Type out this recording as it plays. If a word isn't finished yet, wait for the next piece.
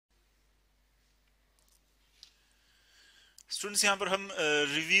Students यहाँ पर हम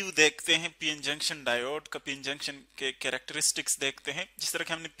रिव्यू देखते हैं पीएन जंक्शन डायोड का। पीएन जंक्शन के कैरेक्टरिस्टिक्स देखते हैं। जिस तरह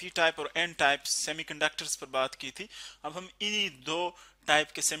के हमने पी टाइप और एन टाइप सेमीकंडक्टर्स पर बात की थी, अब हम इन्हीं दो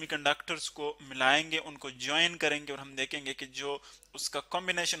टाइप के सेमीकंडक्टर्स को मिलाएंगे, उनको ज्वाइन करेंगे और हम देखेंगे कि जो उसका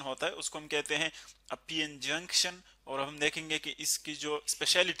कॉम्बिनेशन होता है उसको हम कहते हैं पीएन जंक्शन। और हम देखेंगे कि इसकी जो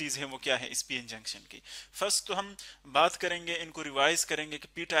स्पेशलिटीज है वो क्या है इस पीएन जंक्शन की। फर्स्ट तो हम बात करेंगे, इनको रिवाइज करेंगे कि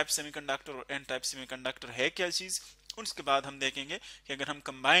पी टाइप सेमीकंडक्टर और एन टाइप सेमीकंडक्टर है क्या चीज। उसके बाद हम देखेंगे कि अगर हम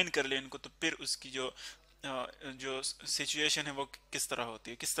कंबाइन कर ले इनको तो फिर उसकी जो सिचुएशन है वो किस तरह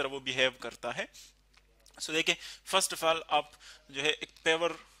होती है, किस तरह वो बिहेव करता है। सो देखिए, फर्स्ट ऑफ ऑल आप जो है एक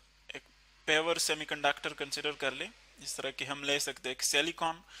पेवर सेमीकंडक्टर कंसिडर कर ले। इस तरह की हम ले सकते हैं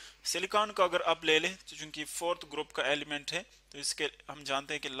सिलिकॉन को अगर आप ले लें तो चूंकि फोर्थ ग्रुप का एलिमेंट है तो इसके हम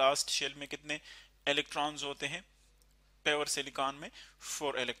जानते हैं कि लास्ट शेल में कितने इलेक्ट्रॉन्स होते हैं। पेवर सिलिकॉन में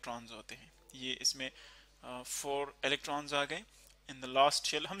 4 इलेक्ट्रॉन्स होते हैं। ये इसमें 4 इलेक्ट्रॉन्स आ गए इन द लास्ट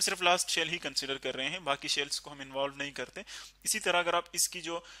शेल। हम सिर्फ लास्ट शेल ही कंसिडर कर रहे हैं, बाकी शेल्स को हम इन्वॉल्व नहीं करते। इसी तरह अगर आप इसकी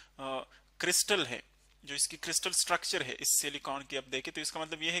जो क्रिस्टल है, जो इसकी क्रिस्टल स्ट्रक्चर है इस सिलिकॉन की आप देखें तो इसका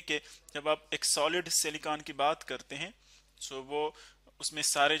मतलब ये है कि जब आप एक सॉलिड सिलिकॉन की बात करते हैं सो वो उसमें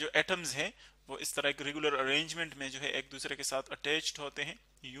सारे जो एटम्स हैं वो इस तरह एक रेगुलर अरेंजमेंट में जो है एक दूसरे के साथ अटैच्ड होते हैं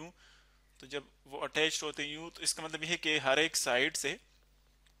यूं। तो जब वो अटैच्ड होते हैं यूं तो इसका मतलब ये है कि हर एक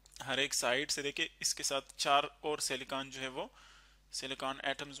साइड से देखिए इसके साथ 4 और सिलिकॉन जो है वो सिलिकॉन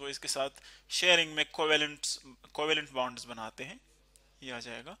एटम्स वो इसके साथ शेयरिंग में कोवेलेंट बॉन्ड्स बनाते हैं। ये आ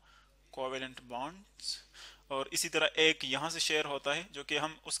जाएगा कोवेलेंट बॉन्ड्स। और इसी तरह एक यहाँ से शेयर होता है जो कि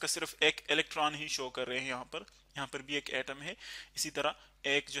हम उसका सिर्फ एक इलेक्ट्रॉन ही शो कर रहे हैं। यहाँ पर भी एक एटम है। इसी तरह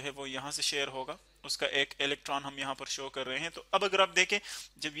एक जो है वो यहाँ से शेयर होगा, उसका एक इलेक्ट्रॉन हम यहाँ पर शो कर रहे हैं। तो अब अगर आप देखें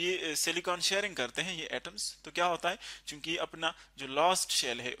जब ये सिलिकॉन शेयरिंग करते हैं ये एटम्स तो क्या होता है, क्योंकि अपना जो लास्ट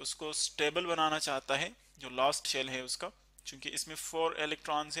शेल है उसको स्टेबल बनाना चाहता है, जो लास्ट शेल है उसका, क्योंकि इसमें 4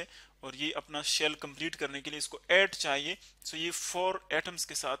 इलेक्ट्रॉन्स है और ये अपना शेल कंप्लीट करने के लिए इसको 8 चाहिए। सो ये 4 एटम्स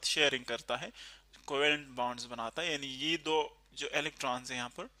के साथ शेयरिंग करता है, कोवेलेंट बॉन्ड्स बनाता है। यानी ये दो जो इलेक्ट्रॉन्स है यहाँ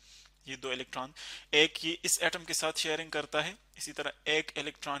पर, ये 2 इलेक्ट्रॉन, एक ये इस एटम के साथ शेयरिंग करता है, इसी तरह एक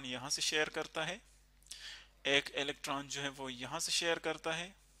इलेक्ट्रॉन यहाँ से शेयर करता है, एक इलेक्ट्रॉन जो है वो यहाँ से शेयर करता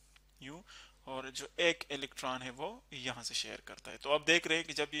है यूं, और जो एक इलेक्ट्रॉन है वो यहाँ से शेयर करता है। तो आप देख रहे हैं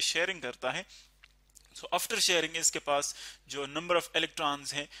कि जब ये शेयरिंग करता है सो आफ्टर शेयरिंग इसके पास जो नंबर ऑफ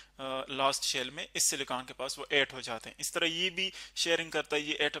इलेक्ट्रॉन्स हैं लास्ट शेल में इस सिलिकॉन के पास वो 8 हो जाते हैं। इस तरह ये भी शेयरिंग करता है,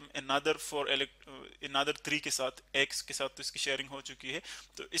 ये एटम इनअदर 3 के साथ, एक्स के साथ तो इसकी शेयरिंग हो चुकी है,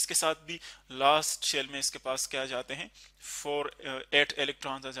 तो इसके साथ भी लास्ट शेल में इसके पास क्या जाते हैं 8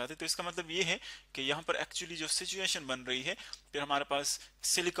 इलेक्ट्रॉन्स आ जाते हैं। तो इसका मतलब ये है कि यहाँ पर एक्चुअली जो सिचुएशन बन रही है फिर हमारे पास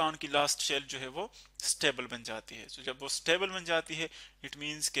सिलिकॉन की लास्ट शेल जो है वो स्टेबल बन जाती है। तो जब वो स्टेबल बन जाती है इट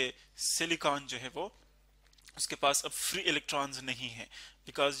मीन्स के सिलिकॉन जो है वो उसके पास अब फ्री इलेक्ट्रॉन्स नहीं है,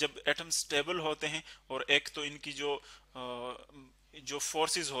 बिकॉज जब एटम स्टेबल होते हैं और एक तो इनकी जो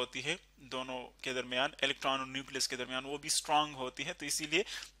फोर्सेस होती है दोनों के दरमियान, इलेक्ट्रॉन और न्यूक्लियस के दरमियान, वो भी स्ट्रांग होती है। तो इसीलिए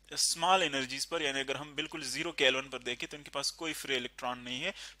स्मॉल एनर्जीज पर, यानी अगर हम बिल्कुल 0 केल्विन पर देखें तो इनके पास कोई फ्री इलेक्ट्रॉन नहीं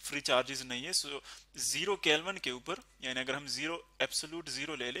है, फ्री चार्जेस नहीं है। सो 0 केल्विन के ऊपर, यानी अगर हम एब्सोल्यूट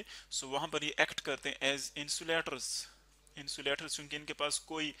 0 ले ले सो वहां पर ये एक्ट करते हैं एज इंसुलेटर्स क्योंकि इनके पास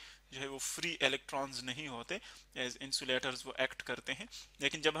कोई जो है वो फ्री इलेक्ट्रॉन्स नहीं होते, एज इंसुलेटर्स वो एक्ट करते हैं।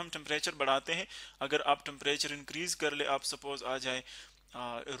 लेकिन जब हम टेम्परेचर बढ़ाते हैं, अगर आप टेम्परेचर इंक्रीज कर ले, आप सपोज आ जाए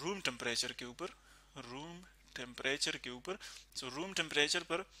रूम टेम्परेचर के ऊपर, सो रूम टेम्परेचर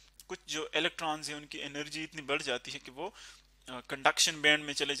पर कुछ जो इलेक्ट्रॉन्स हैं उनकी एनर्जी इतनी बढ़ जाती है कि वो कंडक्शन बैंड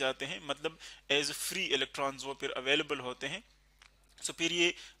में चले जाते हैं, मतलब एज फ्री इलेक्ट्रॉन्स वो फिर अवेलेबल होते हैं। सो फिर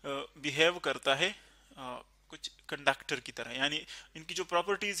ये बिहेव करता है कुछ कंडक्टर की तरह, यानी इनकी जो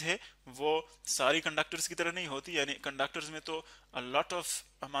प्रॉपर्टीज है वो सारी कंडक्टर्स की तरह नहीं होती। यानी कंडक्टर्स में तो लॉट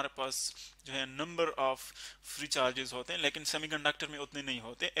ऑफ हमारे पास जो है नंबर ऑफ फ्री चार्जेस होते हैं, लेकिन सेमीकंडक्टर में उतने नहीं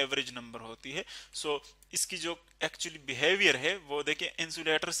होते, एवरेज नंबर होती है। सो इसकी जो एक्चुअली बिहेवियर है वो देखिए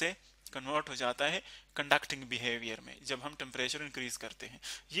इंसुलेटर से कन्वर्ट हो जाता है कंडक्टिंग बिहेवियर में जब हम टेम्परेचर इंक्रीज करते हैं।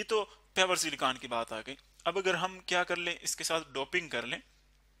 ये तो पेवर सिलिकॉन की बात आ गई। अब अगर हम क्या कर लें, इसके साथ डोपिंग कर लें।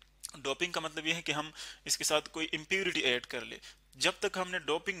 डोपिंग का मतलब यह है कि हम इसके साथ कोई इम्प्यूरिटी ऐड कर ले। जब तक हमने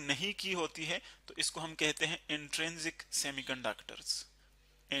डोपिंग नहीं की होती है तो इसको हम कहते हैं इंट्रिंसिक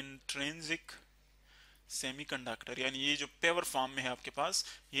सेमीकंडक्टर, यानी ये जो पेवर फॉर्म में है आपके पास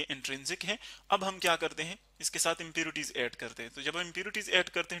ये इंट्रिंसिक है। अब हम क्या करते हैं, इसके साथ इम्प्यूरिटीज ऐड करते हैं। तो जब हम इम्प्यूरिटीज ऐड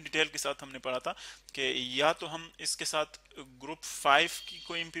करते हैं, डिटेल के साथ हमने पढ़ा था कि या तो हम इसके साथ ग्रुप 5 की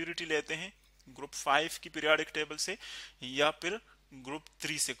कोई इम्प्यूरिटी लेते हैं, ग्रुप 5 की पीरियोडिक टेबल से, या फिर ग्रुप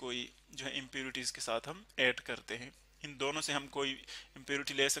 3 से कोई जो है इम्प्यूरिटीज के साथ हम ऐड करते हैं। इन दोनों से हम कोई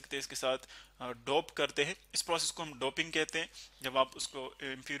इम्प्योरिटी ले सकते हैं, इसके साथ डोप करते हैं। इस प्रोसेस को हम डोपिंग कहते हैं। जब आप उसको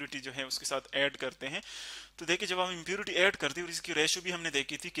इम्प्योरिटी जो है उसके साथ ऐड करते हैं, तो देखिए जब हम इम्प्योरिटी ऐड करते हैं, और इसकी रेशो भी हमने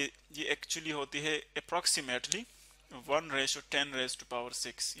देखी थी कि ये एक्चुअली होती है अप्रॉक्सीमेटली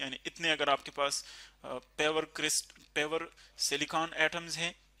 1:10⁻⁶, यानी इतने अगर आपके पास पेवर सिलिकॉन एटम्स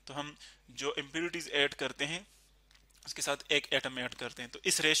हैं, तो हम जो इम्प्योरिटीज ऐड करते हैं उसके साथ एक एटम ऐड करते हैं, तो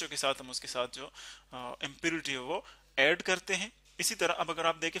इस रेशो के साथ हम उसके साथ जो इम्प्योरिटी है वो ऐड करते हैं। इसी तरह अब अगर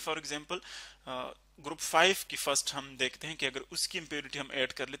आप देखें फॉर एग्जांपल ग्रुप 5 की फर्स्ट हम देखते हैं कि अगर उसकी इम्प्योरिटी हम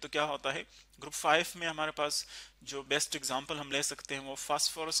ऐड कर ले तो क्या होता है। ग्रुप 5 में हमारे पास जो बेस्ट एग्जांपल हम ले सकते हैं वो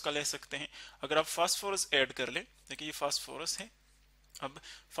फास्फोरस का ले सकते हैं। अगर आप फास्फोरस ऐड कर ले, देखिए ये फास्फोरस है। अब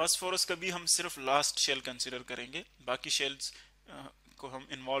फास्फोरस का भी हम सिर्फ लास्ट शेल कंसिडर करेंगे, बाकी शेल्स को हम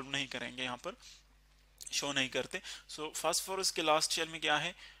इन्वॉल्व नहीं करेंगे, यहाँ पर शो नहीं करते। सो फास्फोरस के लास्ट शेल में क्या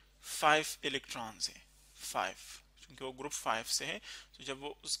है, 5 इलेक्ट्रॉन्स है, 5, क्योंकि वो ग्रुप 5 से है। तो जब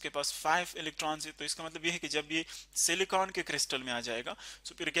वो उसके पास 5 इलेक्ट्रॉन्स है, तो इसका मतलब ये है कि जब ये सिलिकॉन के क्रिस्टल में आ जाएगा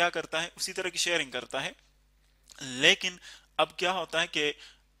तो फिर क्या करता है, उसी तरह की शेयरिंग करता है। लेकिन अब क्या होता है कि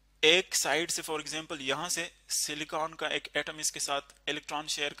एक साइड से फॉर एग्जांपल यहां से सिलिकॉन का एक एटम इसके साथ इलेक्ट्रॉन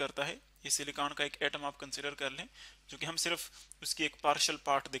शेयर करता है। ये सिलिकॉन का एक एटम आप कंसीडर कर लें, जो कि हम सिर्फ उसकी एक पार्शियल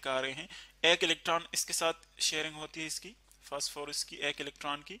पार्ट दिखा रहे हैं। एक इलेक्ट्रॉन इसके साथ शेयरिंग होती है इसकी फास्फोरस की, एक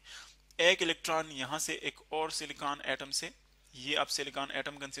इलेक्ट्रॉन की। एक इलेक्ट्रॉन यहां से एक और सिलिकॉन एटम से, ये आप सिलिकॉन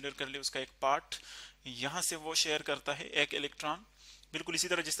एटम कंसीडर कर ले, उसका एक पार्ट यहां से वो शेयर करता है एक इलेक्ट्रॉन। बिल्कुल इसी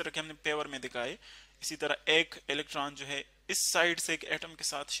तरह जिस तरह के हमने पेवर में दिखाए, इसी तरह एक इलेक्ट्रॉन जो है इस साइड से एक एटम के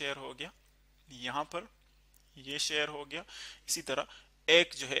साथ शेयर हो गया, यहां पर ये शेयर हो गया। इसी तरह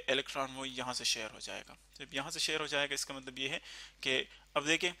एक जो है इलेक्ट्रॉन वो यहां से शेयर हो जाएगा। जब यहां से शेयर हो जाएगा इसका मतलब ये है कि अब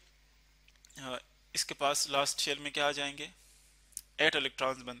देखें इसके पास लास्ट शेल में क्या आ जाएंगे, 8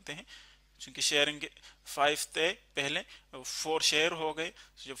 इलेक्ट्रॉन्स बनते हैं, क्योंकि शेयरिंग 5 थे पहले, 4 शेयर हो गए।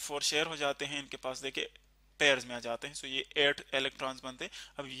 जब 4 शेयर हो जाते हैं इनके पास देखिए पेयर्स में आ जाते हैं, सो ये 8 इलेक्ट्रॉन्स बनते हैं।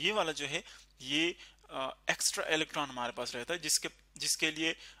 अब ये वाला जो है ये एक्स्ट्रा इलेक्ट्रॉन हमारे पास रहता है, जिसके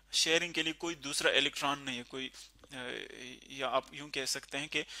लिए शेयरिंग के लिए कोई दूसरा इलेक्ट्रॉन नहीं है, कोई या आप यूं कह सकते हैं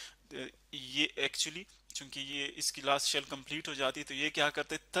कि ये एक्चुअली चूंकि ये इसकी लास्ट शेल कंप्लीट हो जाती है, तो ये क्या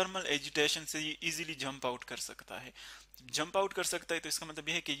करते हैं, थर्मल एजिटेशन से ये इजीली जंप आउट कर सकता है। जंप आउट कर सकता है तो इसका मतलब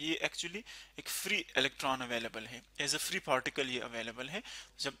ये है कि ये एक्चुअली एक फ्री इलेक्ट्रॉन अवेलेबल है, एज अ फ्री पार्टिकल ये अवेलेबल है।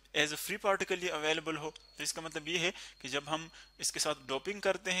 जब एज अ फ्री पार्टिकल ये अवेलेबल हो तो इसका मतलब ये है कि जब हम इसके साथ डोपिंग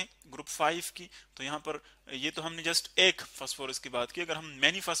करते हैं ग्रुप 5 की, तो यहाँ पर ये तो हमने जस्ट एक फास्फोरस की बात की, अगर हम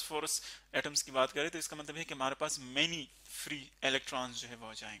मैनी फास्फोरस एटम्स की बात करें तो इसका मतलब है कि हमारे पास मैनी फ्री इलेक्ट्रॉन्स जो है वो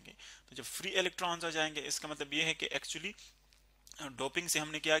आ जाएंगे। तो जब फ्री इलेक्ट्रॉन्स आ जाएंगे इसका मतलब ये है कि एक्चुअली डोपिंग से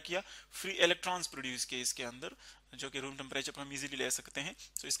हमने क्या किया, फ्री इलेक्ट्रॉन्स प्रोड्यूस किए इसके अंदर, जो कि रूम टेम्परेचर पर हम इजीली ले सकते हैं।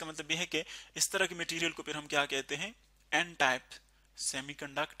 तो इसका मतलब ये है कि इस तरह के मटेरियल को फिर हम क्या कहते हैं, एन टाइप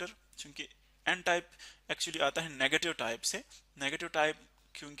सेमीकंडक्टर। क्योंकि एन टाइप एक्चुअली आता है नेगेटिव टाइप से, नेगेटिव टाइप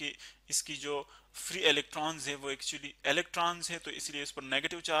क्योंकि इसकी जो फ्री इलेक्ट्रॉन्स है वो एक्चुअली इलेक्ट्रॉन्स है, तो इसलिए इस पर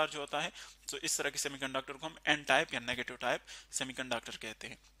नेगेटिव चार्ज होता है। तो इस तरह के सेमीकंडक्टर को हम एन टाइप या नेगेटिव टाइप सेमीकंडक्टर कहते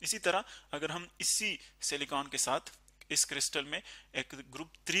हैं। इसी तरह अगर हम इसी सिलिकॉन के साथ इस क्रिस्टल में एक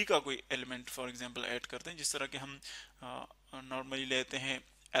ग्रुप 3 का कोई एलिमेंट फॉर एग्जांपल ऐड करते हैं, जिस तरह के हम नॉर्मली लेते हैं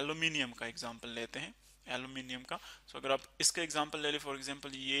एल्यूमिनियम का एग्जांपल लेते हैं, एल्यूमिनियम का। तो अगर आप इसका एग्जांपल ले लें, फॉर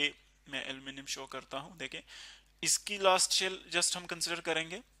एग्जांपल ये मैं एल्यूमिनियम शो करता हूं, देखें इसकी लास्ट शेल जस्ट हम कंसिडर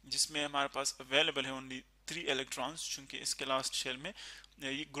करेंगे जिसमें हमारे पास अवेलेबल है ओनली 3 इलेक्ट्रॉन्स, चूंकि इसके लास्ट शेल में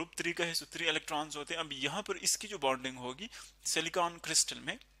ये ग्रुप 3 का है, सो 3 इलेक्ट्रॉन्स होते हैं। अब यहाँ पर इसकी जो बॉन्डिंग होगी सिलिकॉन क्रिस्टल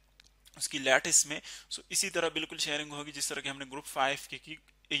में, उसकी लैटिस में, सो इसी तरह बिल्कुल शेयरिंग होगी जिस तरह की हमने ग्रुप 5 की।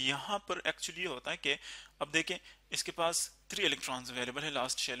 यहाँ पर एक्चुअली होता है कि अब देखें इसके पास 3 इलेक्ट्रॉन्स अवेलेबल है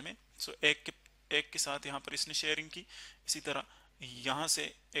लास्ट शेल में, सो एक के साथ यहाँ पर इसने शेयरिंग की। इसी तरह यहाँ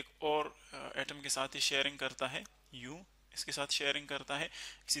से एक और एटम के साथ ही शेयरिंग करता है, यू इसके साथ शेयरिंग करता है।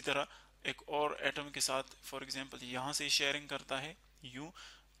 इसी तरह एक और एटम के साथ फॉर एग्जांपल यहाँ से शेयरिंग करता है, यू।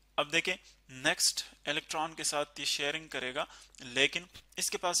 अब देखें नेक्स्ट इलेक्ट्रॉन के साथ ये शेयरिंग करेगा, लेकिन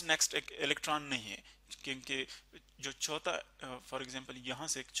इसके पास नेक्स्ट एक इलेक्ट्रॉन नहीं है, क्योंकि जो चौथा फॉर एग्जांपल यहाँ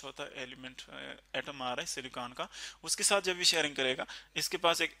से एक चौथा एलिमेंट एटम आ रहा है सिलिकॉन का, उसके साथ जब भी शेयरिंग करेगा इसके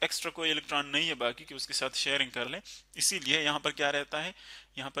पास एक एक्स्ट्रा कोई इलेक्ट्रॉन नहीं है बाकी कि उसके साथ शेयरिंग कर ले। इसीलिए यहाँ पर क्या रहता है,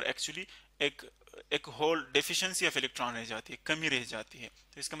 यहाँ पर एक्चुअली एक होल डेफिशिएंसी ऑफ इलेक्ट्रॉन रह जाती है, कमी रह जाती है।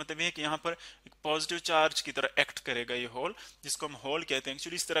 तो इसका मतलब ये है कि यहाँ पर एक पॉजिटिव चार्ज की तरह एक्ट करेगा ये होल, जिसको हम होल कहते हैं।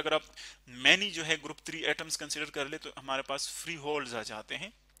 एक्चुअली इस तरह अगर आप मैनी जो है ग्रुप 3 एटम्स कंसिडर कर ले तो हमारे पास फ्री होल्स आ जाते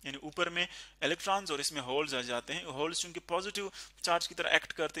हैं, यानी ऊपर में इलेक्ट्रॉन्स और इसमें होल्स आ जाते हैं। होल्स चूंकि पॉजिटिव चार्ज की तरह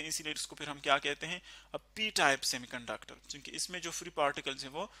एक्ट करते हैं, इसीलिए इसको फिर हम क्या कहते हैं, अब पी टाइप सेमीकंडक्टर, क्योंकि इसमें जो फ्री पार्टिकल्स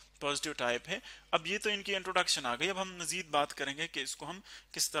हैं वो पॉजिटिव टाइप है। अब ये तो इनकी इंट्रोडक्शन आ गई, अब हम मजीद बात करेंगे कि इसको हम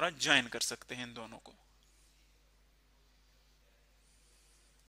किस तरह ज्वाइन कर सकते हैं इन दोनों को।